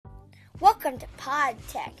Welcome to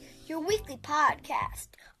PodTech, your weekly podcast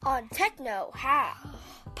on Tech Know-How,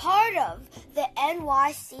 part of the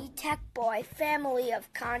NYC Tech Boy family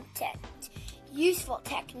of content. Useful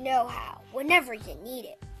tech know-how whenever you need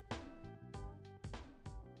it.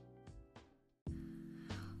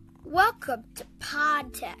 Welcome to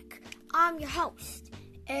PodTech. I'm your host,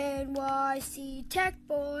 NYC Tech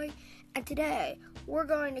Boy, and today we're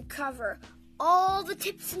going to cover all the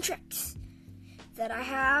tips and tricks that I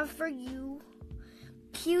have for you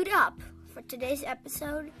queued up for today's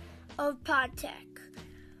episode of PodTech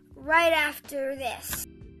right after this.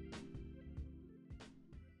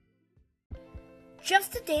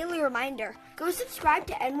 Just a daily reminder, go subscribe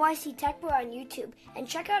to NYC Tech Boy on YouTube and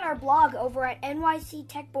check out our blog over at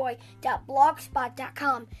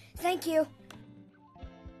nyctechboy.blogspot.com. Thank you.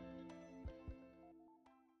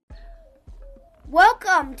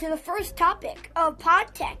 Welcome to the first topic of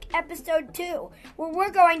PodTech, Episode 2, where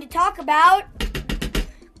we're going to talk about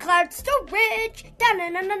cloud storage.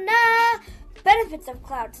 Da-na-na-na-na. Benefits of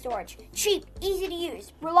cloud storage: cheap, easy to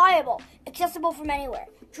use, reliable, accessible from anywhere.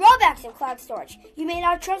 Drawbacks of cloud storage: you may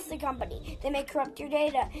not trust the company. They may corrupt your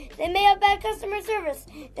data. They may have bad customer service.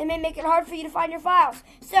 They may make it hard for you to find your files.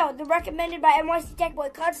 So, the recommended by NYC Tech Boy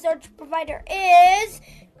cloud storage provider is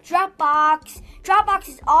Dropbox. Dropbox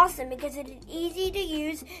is awesome because it is easy to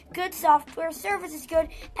use, good software, service is good,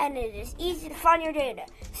 and it is easy to find your data.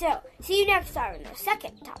 So, see you next time in the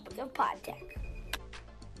second topic of PodTech.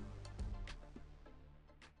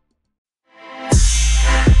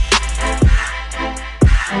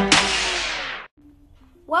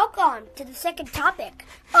 Welcome to the second topic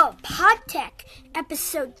of PodTech,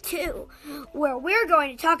 Episode 2, where we're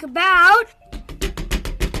going to talk about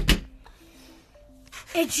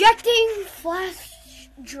ejecting flash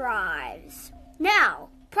drives. Now,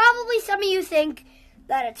 probably some of you think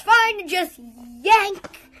that it's fine to just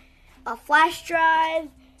yank a flash drive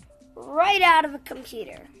right out of a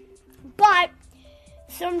computer. But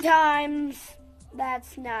sometimes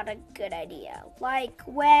that's not a good idea. Like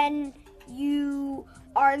when you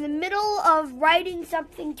are in the middle of writing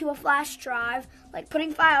something to a flash drive, like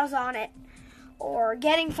putting files on it or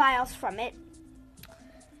getting files from it.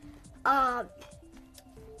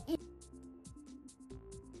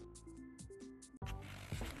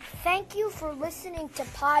 Thank you for listening to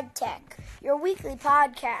PodTech, your weekly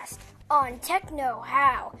podcast on Tech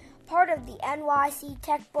Know-How, part of the NYC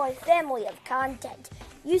Tech Boy family of content.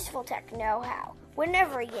 Useful tech know-how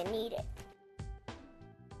whenever you need it.